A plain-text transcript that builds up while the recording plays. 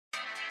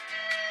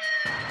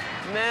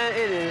Man,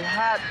 it is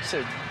hot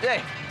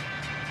today.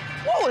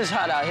 Whoa, it's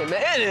hot out here,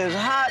 man. It is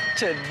hot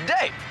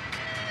today.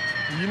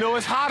 You know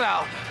it's hot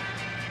out.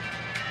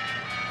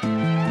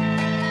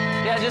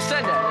 Yeah, I just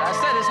said that. I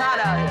said it's hot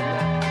out here,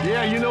 man.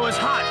 Yeah, you know it's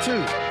hot,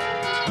 too.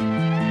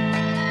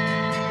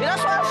 Yeah,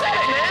 that's why I said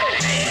it, man.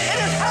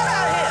 It is hot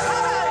out here.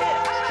 Hot out here.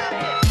 Hot out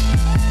here.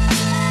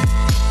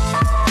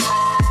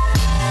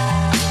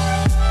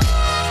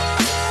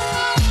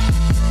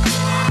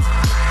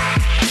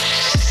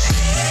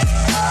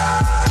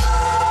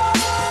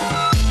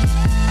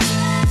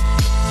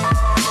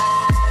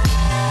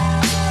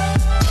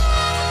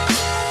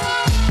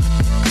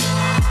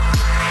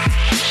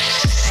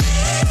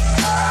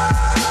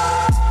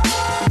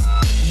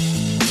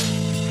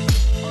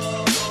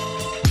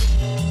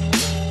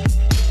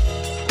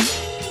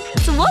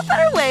 What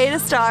better way to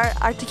start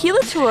our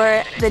tequila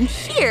tour than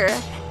here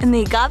in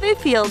the agave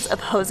fields of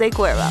Jose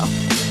Cuervo?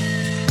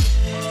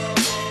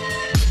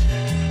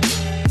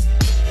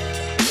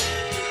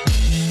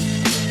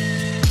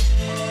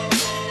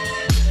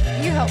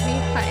 You help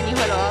me cut any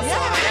hood off,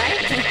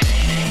 right?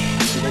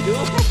 Did I do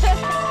it?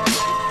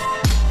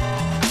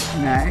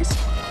 Nice.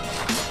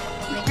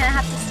 We kind of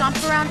have to stomp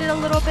around it a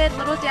little bit,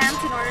 little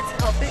dance in order to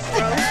help it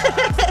grow.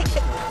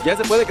 Ya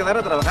se puede quedar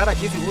a trabajar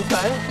aquí si gusta,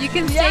 ¿eh? You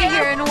can stay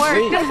here and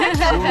work.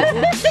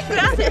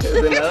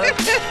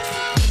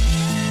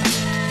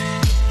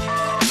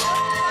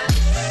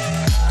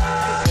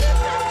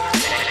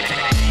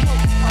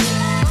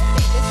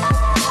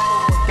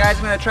 Guys,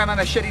 I'm going to try my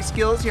machete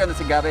skills here on this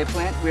agave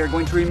plant. We are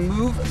going to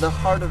remove the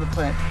heart of the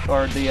plant,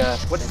 or the,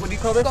 what do you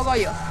call this?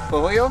 Cogollo.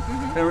 Cogollo?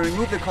 We're going to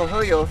remove the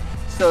cogollo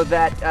so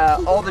that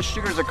all the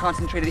sugars are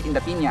concentrated in the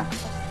piña.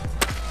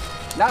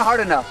 Not hard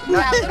enough.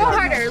 Yeah, a little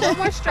harder, a little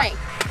more strength.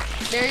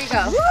 There you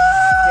go.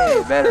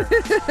 Okay, better.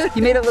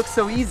 He made it look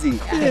so easy.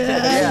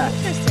 Yeah.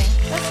 Interesting.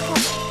 That's cool.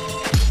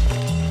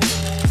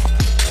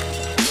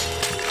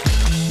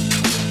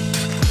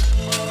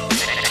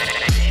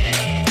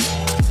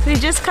 We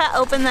just cut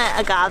open the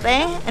agave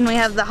and we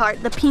have the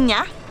heart, the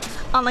piña,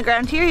 on the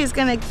ground here. He's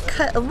gonna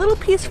cut a little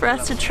piece for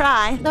us to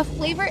try. The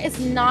flavor is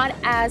not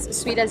as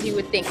sweet as you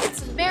would think.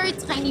 It's a very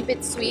tiny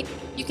bit sweet.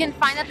 You can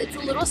find that it's a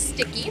little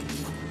sticky,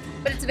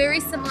 but it's very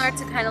similar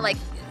to kind of like,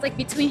 it's like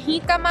between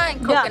jicama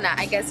and coconut,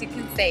 I guess you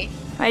can say.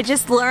 I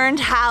just learned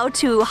how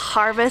to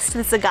harvest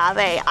this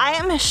agave. I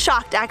am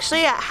shocked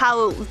actually at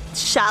how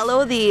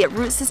shallow the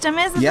root system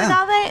is of the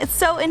agave. It's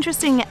so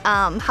interesting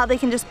how they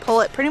can just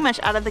pull it pretty much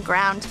out of the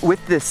ground. With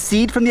the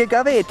seed from the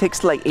agave, it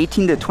takes like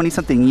 18 to 20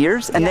 something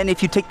years. And then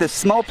if you take the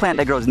small plant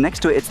that grows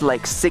next to it, it's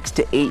like 6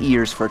 to 8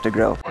 years for it to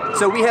grow.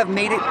 So we have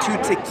made it to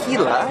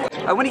tequila.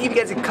 I want to give you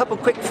guys a couple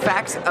quick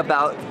facts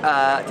about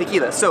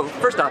tequila. So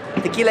first off,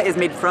 tequila is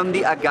made from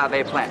the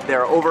agave plant.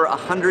 There are over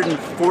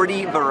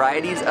 140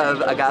 varieties of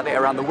agave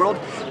around the world,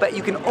 but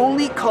you can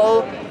only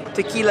call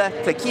tequila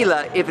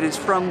tequila if it is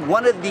from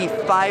one of the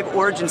 5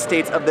 origin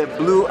states of the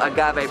blue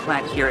agave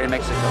plant here in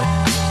Mexico.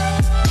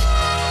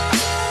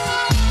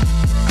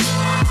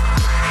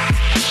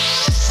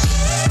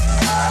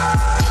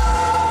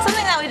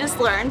 Something that we just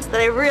learned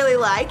that I really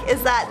like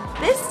is that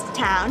this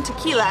town,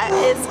 Tequila,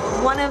 is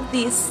one of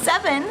the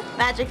 7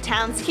 magic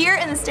towns here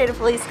in the state of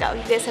Jalisco.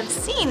 You guys have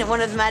seen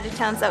one of the magic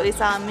towns that we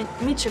saw in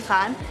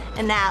Michoacan,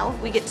 and now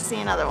we get to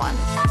see another one.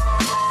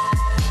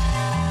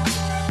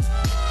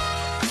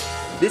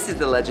 This is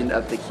the legend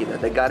of tequila.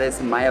 The goddess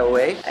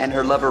Mayawe and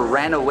her lover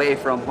ran away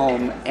from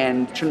home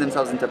and turned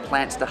themselves into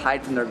plants to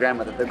hide from their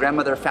grandmother. The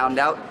grandmother found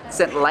out,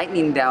 sent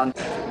lightning down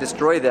to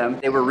destroy them.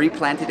 They were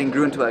replanted and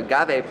grew into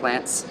agave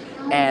plants,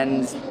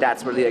 and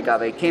that's where the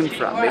agave came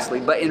from, basically.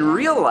 But in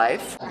real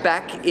life,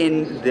 back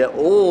in the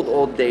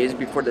old days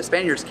before the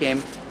Spaniards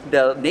came,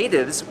 the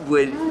natives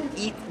would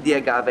eat the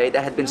agave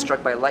that had been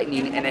struck by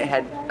lightning, and it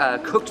had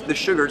cooked the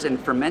sugars and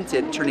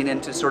fermented, turning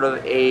into sort of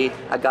a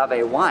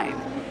agave wine.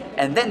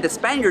 And then the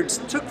Spaniards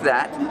took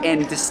that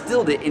and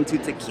distilled it into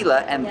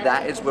tequila, and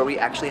that is where we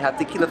actually have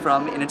tequila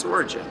from in its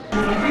origin.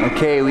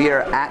 Okay, we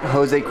are at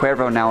Jose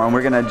Cuervo now, and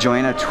we're gonna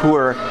join a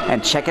tour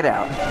and check it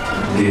out.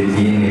 Here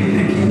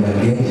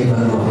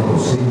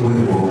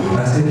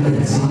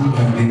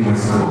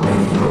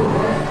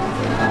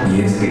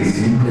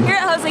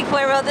at Jose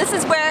Cuervo, this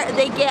is where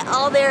they get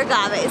all their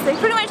agaves. They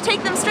pretty much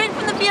take them straight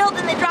from the field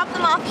and they drop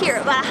them off here,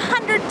 about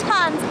 100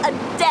 tons a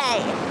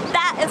day.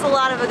 That is a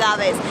lot of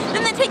agaves.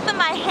 Then they take them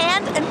by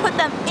hand and put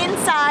them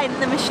inside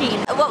the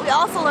machine. What we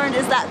also learned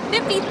is that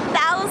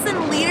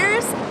 50,000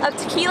 liters of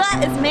tequila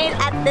is made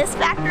at this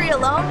factory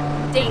alone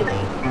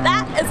daily.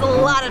 That is a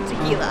lot of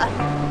tequila.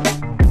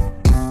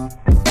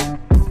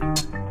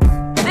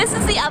 This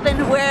is the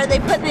oven where they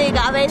put the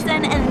agaves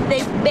in and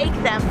they bake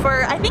them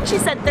for, I think she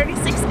said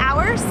 36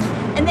 hours.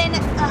 And then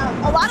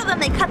a lot of them,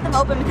 they cut them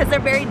open because they're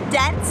very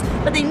dense,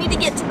 but they need to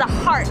get to the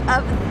heart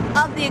of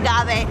the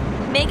agave.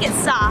 make it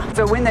soft.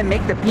 So when they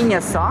make the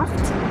piña soft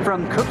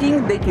from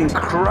cooking, they can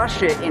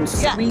crush it and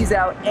squeeze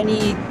out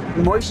any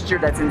moisture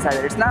that's inside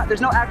it.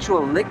 There's no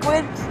actual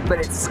liquid, but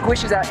it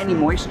squishes out any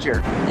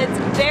moisture.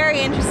 It's very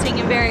interesting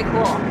and very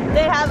cool.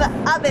 They have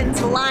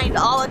ovens lined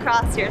all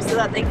across here so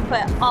that they can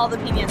put all the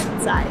piñas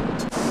inside.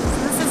 So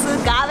this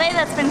is agave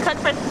that's been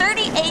cooked for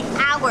 38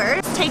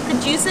 hours. Take the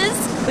juices,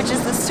 which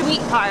is the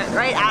sweet part,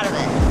 right out of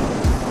it.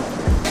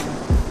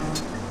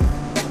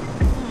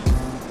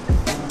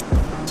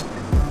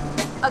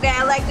 Okay,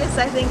 I like this,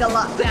 I think, a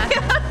lot. Yeah.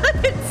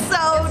 It's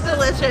so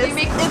delicious.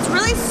 It's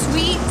really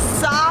sweet,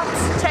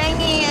 soft,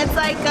 tangy. It's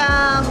like,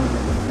 I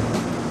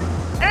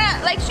don't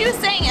know, like she was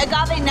saying,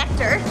 agave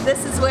nectar.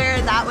 This is where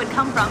that would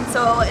come from.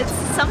 So it's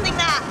something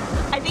that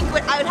I think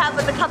I would have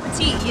with a cup of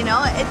tea, you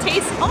know? It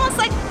tastes almost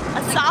like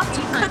a soft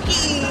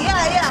cookie.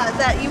 Yeah,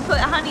 that you put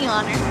honey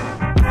on her.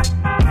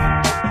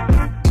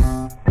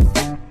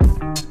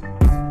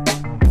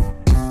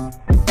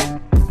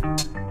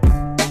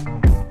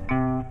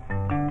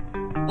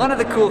 One of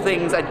the cool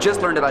things I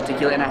just learned about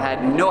tequila, and I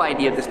had no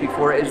idea of this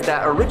before, is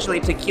that originally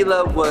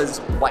tequila was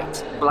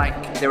white,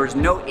 blank. There was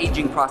no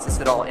aging process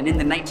at all. And in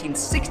the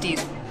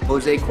 1960s,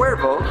 JOSE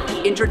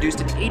CUERVO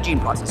introduced an aging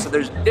process. So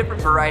there's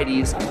different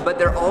varieties, but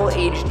they're all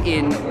aged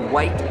in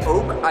white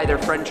oak, either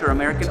French or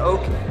American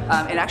oak,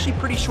 in actually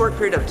pretty short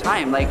period of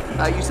time. Like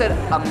you said,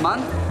 a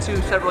month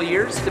to several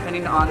years,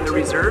 depending on the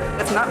reserve.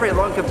 That's not very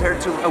long compared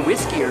to a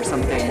whiskey or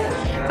something.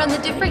 From the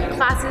different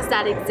classes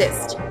that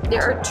exist,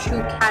 there are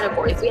two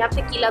categories. We have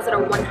tequilas that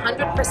are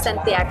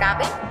 100% de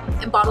agave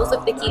and bottles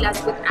of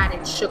tequilas with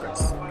added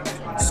sugars.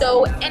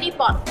 So any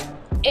bottle,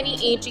 any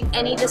aging,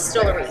 any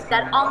distillery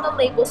that on the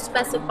label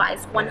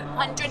specifies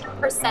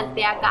 100%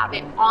 de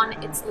agave on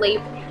its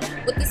label.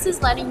 What this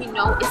is letting you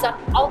know is that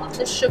all of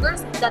the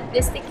sugars that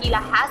this tequila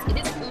has, it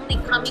is only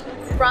coming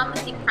from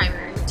the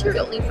primary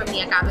material, only from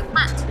the agave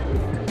plant.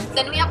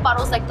 Then we have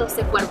bottles like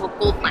JOSE CUERVO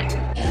Gold Line.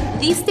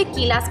 These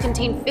tequilas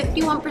contain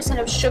 51%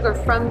 of sugar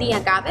from the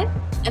agave,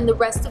 and the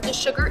rest of the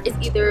sugar is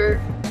either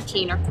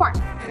cane or corn.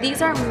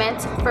 These are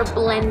meant for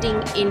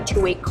blending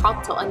into a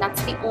cocktail, and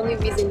that's the only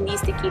reason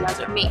these tequilas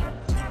are made.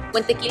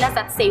 When tequilas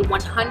that say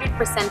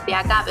 100% de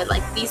agave,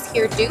 like these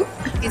here do,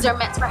 these are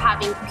meant for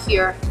having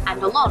pure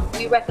and alone.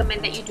 We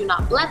recommend that you do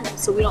not blend them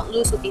so we don't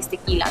lose what these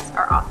tequilas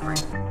are offering.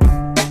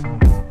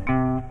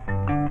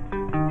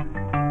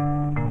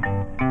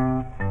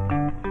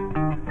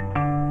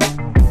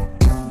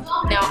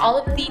 Now, all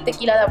of the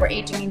tequila that we're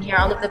aging in here,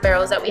 all of the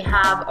barrels that we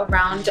have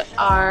around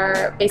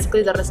are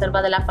basically the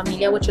Reserva de la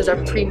Familia, which is our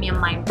premium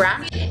line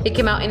brand. It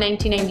came out in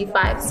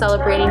 1995,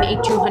 celebrating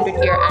a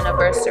 200-year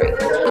anniversary.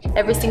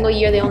 Every single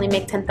year, they only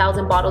make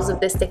 10,000 bottles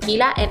of this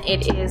tequila, and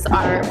it is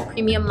our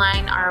premium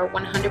line, our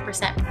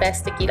 100%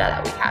 best tequila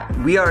that we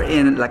have. We are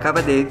in La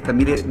Cava de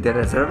Familia de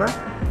Reserva,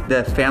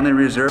 the family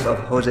reserve of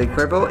JOSE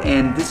CUERVO,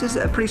 and this is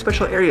a pretty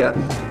special area.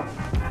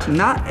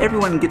 Not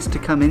everyone gets to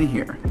come in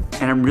here,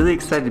 and I'm really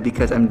excited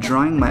because I'm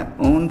drawing my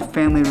own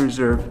family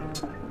reserve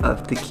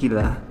of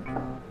tequila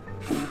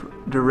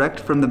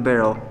direct from the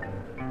barrel.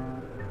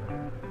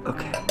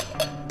 Okay,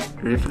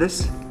 ready for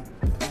this?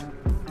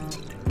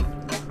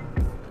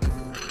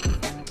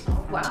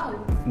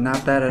 Wow.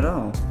 Not bad at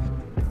all.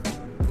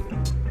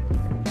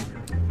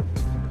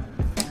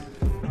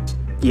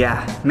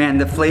 Yeah, man,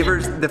 the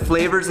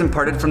flavors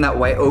imparted from that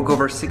white oak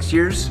over 6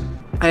 years.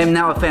 I am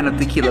now a fan of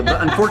tequila, but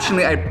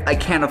unfortunately I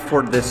can't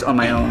afford this on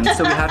my own,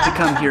 so we have to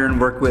come here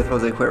and work with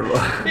JOSE CUERVO.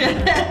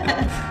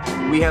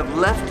 We have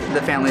left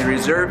the family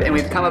reserve and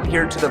we've come up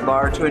here to the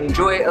bar to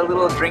enjoy a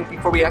little drink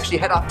before we actually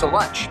head off to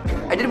lunch.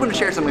 I did want to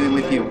share something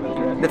with you.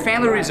 The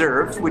family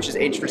reserve, which is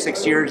aged for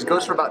 6 years,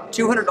 goes for about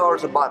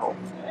 $200 a bottle,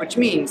 which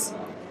means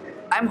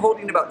I'm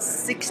holding about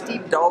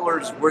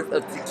 $60 worth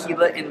of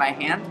tequila in my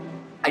hand.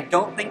 I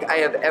don't think I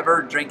have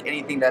ever drank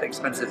anything that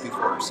expensive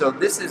before, so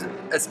this is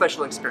a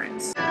special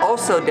experience.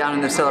 Also down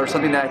in the cellar,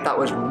 something that I thought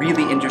was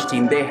really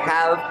interesting, they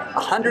have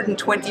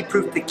 120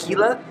 proof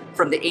tequila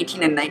from the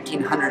 18 and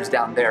 1900s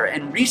down there,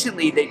 and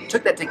recently they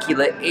took that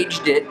tequila,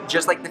 aged it,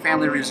 just like the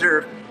family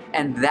reserve,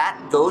 and that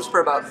goes for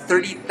about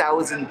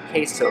 30,000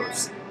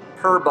 pesos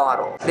per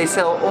bottle. They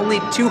sell only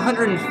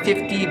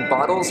 250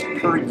 bottles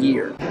per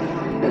year.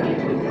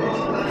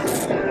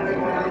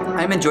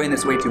 I'm enjoying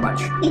this way too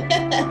much.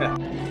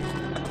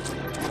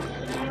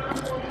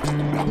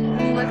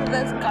 Look at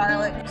this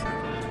garlic.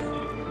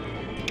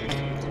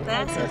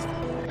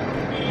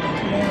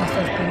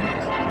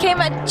 Came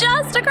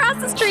just across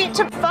the street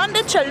to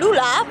Fonda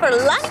Cholula for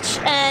lunch,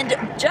 and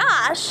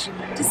Josh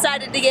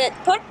decided to get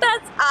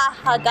tortas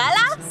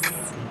ahagalas.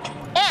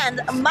 And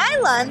my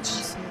lunch,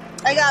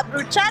 I got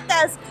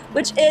bruchatas,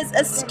 which is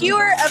a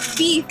skewer of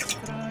beef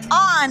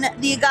on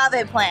the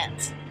agave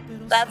plant.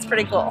 That's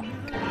pretty cool.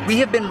 We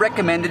have been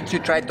recommended to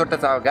try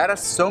tortas ahogadas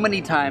so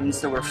many times,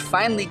 so we're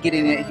finally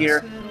getting it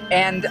here.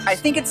 And I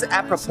think it's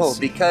apropos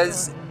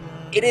because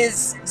it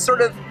is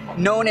sort of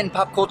known in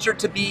pop culture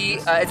to be,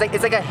 it's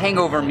like a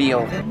hangover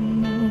meal.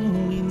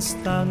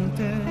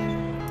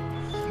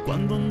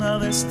 Cuando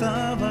nada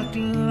estaba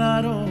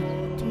claro,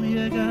 tú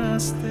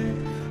llegaste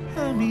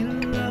a mi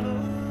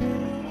lado.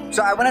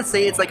 So I want to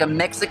say it's like a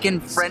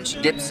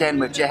Mexican-French dip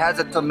sandwich. It has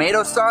a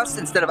tomato sauce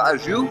instead of au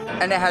jus,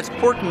 and it has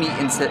pork meat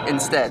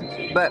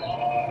instead. But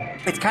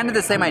it's kind of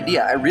the same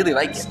idea. I really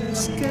like it.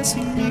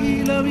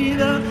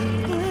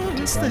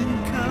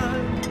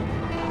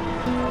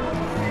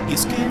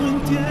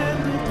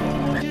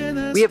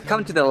 We have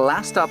come to the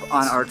last stop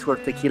on our tour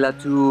of tequila,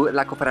 to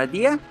La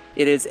Cofradía.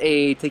 It is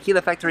a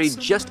tequila factory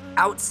just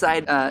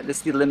outside the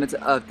city limits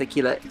of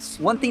Tequila.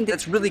 One thing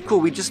that's really cool,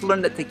 we just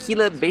learned that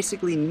tequila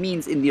basically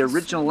means in the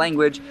original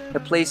language, a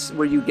place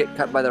where you get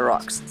cut by the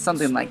rocks,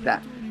 something like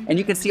that. And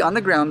you can see on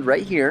the ground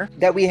right here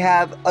that we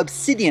have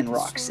obsidian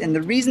rocks. And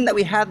the reason that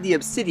we have the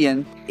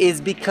obsidian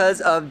is because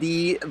of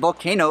the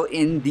volcano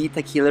in the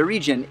Tequila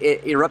region.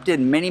 It erupted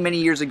many, many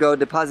years ago,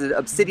 deposited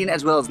obsidian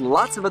as well as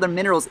lots of other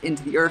minerals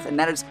into the earth, and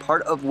that is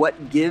part of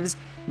what gives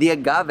the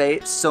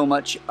agave so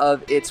much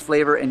of its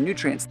flavor and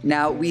nutrients.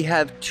 Now we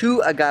have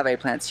two agave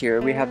plants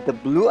here. We have the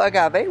blue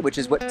agave, which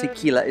is what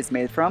tequila is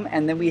made from,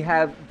 and then we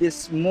have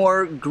this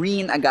more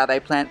green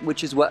agave plant,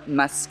 which is what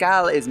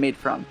mezcal is made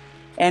from.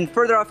 And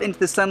further off into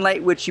the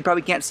sunlight, which you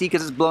probably can't see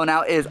because it's blown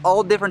out, is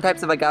all different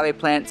types of agave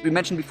plants. We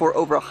mentioned before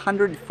over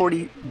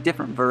 140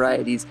 different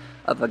varieties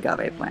of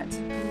agave plants.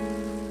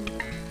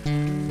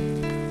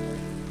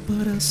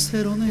 Para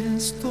ser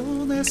honesto,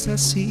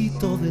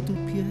 necesito de tu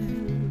piel.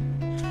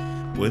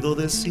 Puedo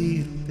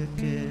decirte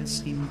que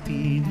sin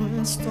ti no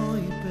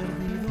estoy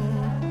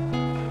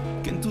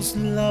perdido. Que en tus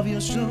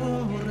labios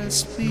yo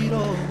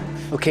respiro.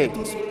 Okay,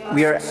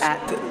 we are at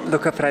La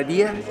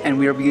Cofradía and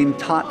we are being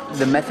taught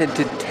the method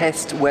to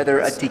test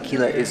whether a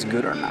tequila is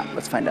good or not.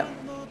 Let's find out.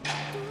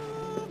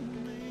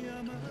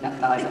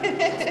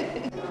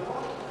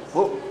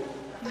 Whoa.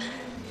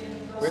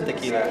 We're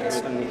tequila. You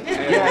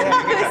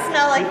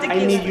smell like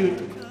tequila. I need you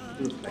to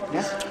do like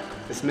this.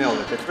 To smell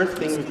it. The first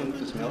thing we need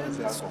to smell is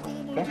the alcohol.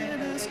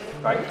 Okay?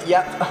 Right?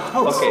 Yeah.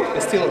 Okay,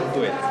 still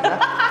do it.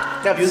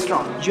 That's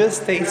strong.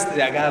 Just taste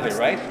the agave,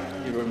 right?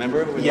 You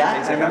remember? When Yeah, you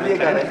taste I remember the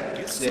agave.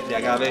 The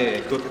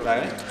agave, cooked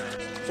agave?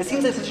 It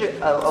seems like such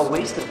a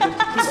waste of good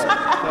tequila.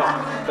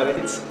 No, but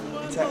it's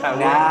a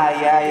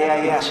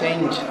Yeah.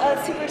 change. Oh,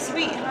 it's super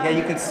sweet. Yeah,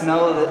 you can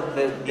smell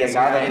the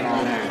agave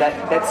now.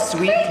 That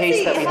sweet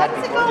taste that we had How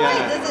does it before. go Yeah.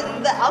 like? Does it,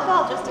 the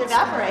alcohol just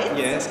evaporates?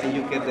 Yes, and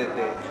you get the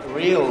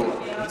real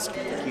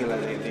tequila,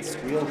 the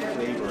real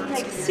flavor.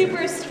 Like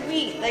super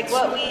sweet, like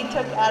what we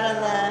took out of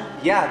the...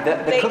 Yeah, the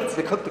Baked.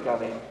 cooked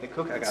agave. The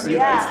cooked agave.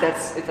 Yeah.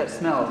 It's that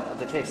smell of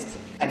the taste.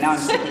 And now I'm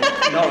sipping.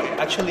 No,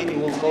 actually it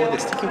will go, the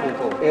sticky will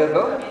go. It'll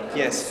go?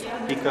 Yes,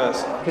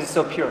 because Because it's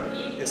so pure.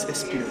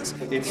 it's pure.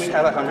 If we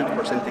have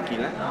 100%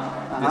 tequila,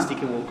 the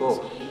sticky will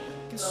go.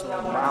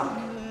 Wow.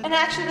 And it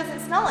actually doesn't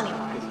smell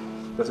anymore.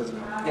 Doesn't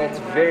smell. Yeah, it's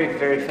very,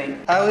 very faint.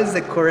 How is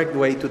the correct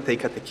way to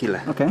take a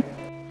tequila? Okay.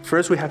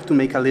 First, we have to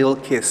make a little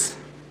kiss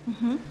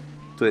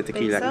to the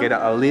tequila. so? Get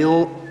a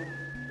little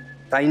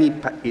tiny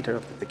liter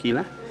of the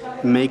tequila.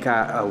 Make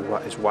a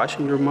wash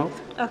in your mouth.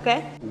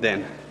 Okay.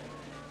 Then,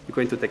 you're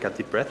going to take a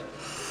deep breath.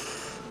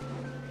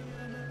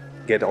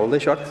 Get all the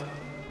shots.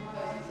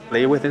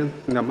 Play with it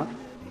in the mouth.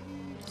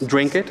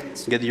 Drink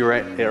it. Get your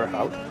air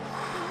out.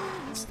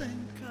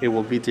 It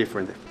will be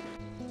different.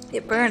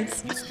 It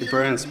burns. It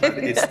burns, but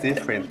it's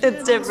different.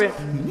 It's different.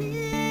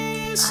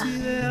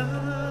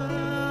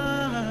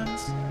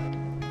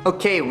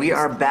 Okay, we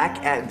are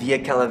back at Villa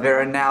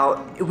Calavera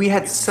now. We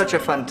had such a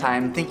fun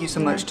time. Thank you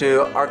so much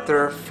to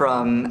Arthur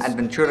from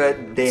Aventura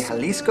de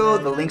Jalisco.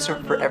 The links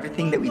for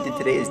everything that we did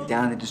today is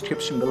down in the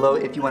description below.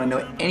 If you want to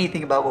know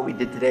anything about what we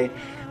did today,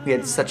 we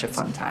had such a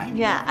fun time.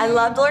 Yeah, I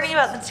loved learning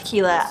about the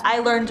tequila. I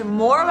learned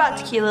more about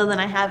tequila than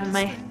I have in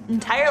my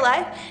entire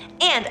life,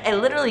 and I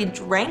literally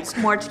drank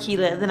more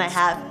tequila than I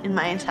have in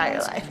my entire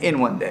life.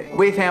 In one day.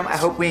 Wave fam, I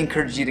hope we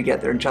encouraged you to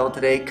get there and travel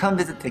today. Come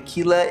visit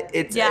Tequila.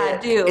 It's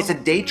do. It's a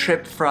day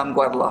trip from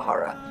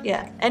Guadalajara.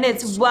 Yeah, and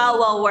it's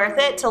well worth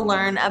it to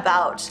learn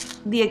about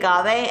the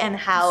agave and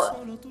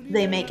how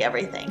they make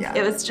everything. Yeah.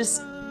 It was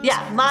just,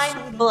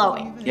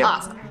 mind-blowing. Yep.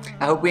 Awesome.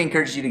 I hope we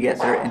encouraged you to get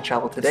there and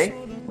travel today.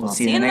 We'll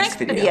see you in the next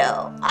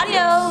video.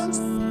 Adios.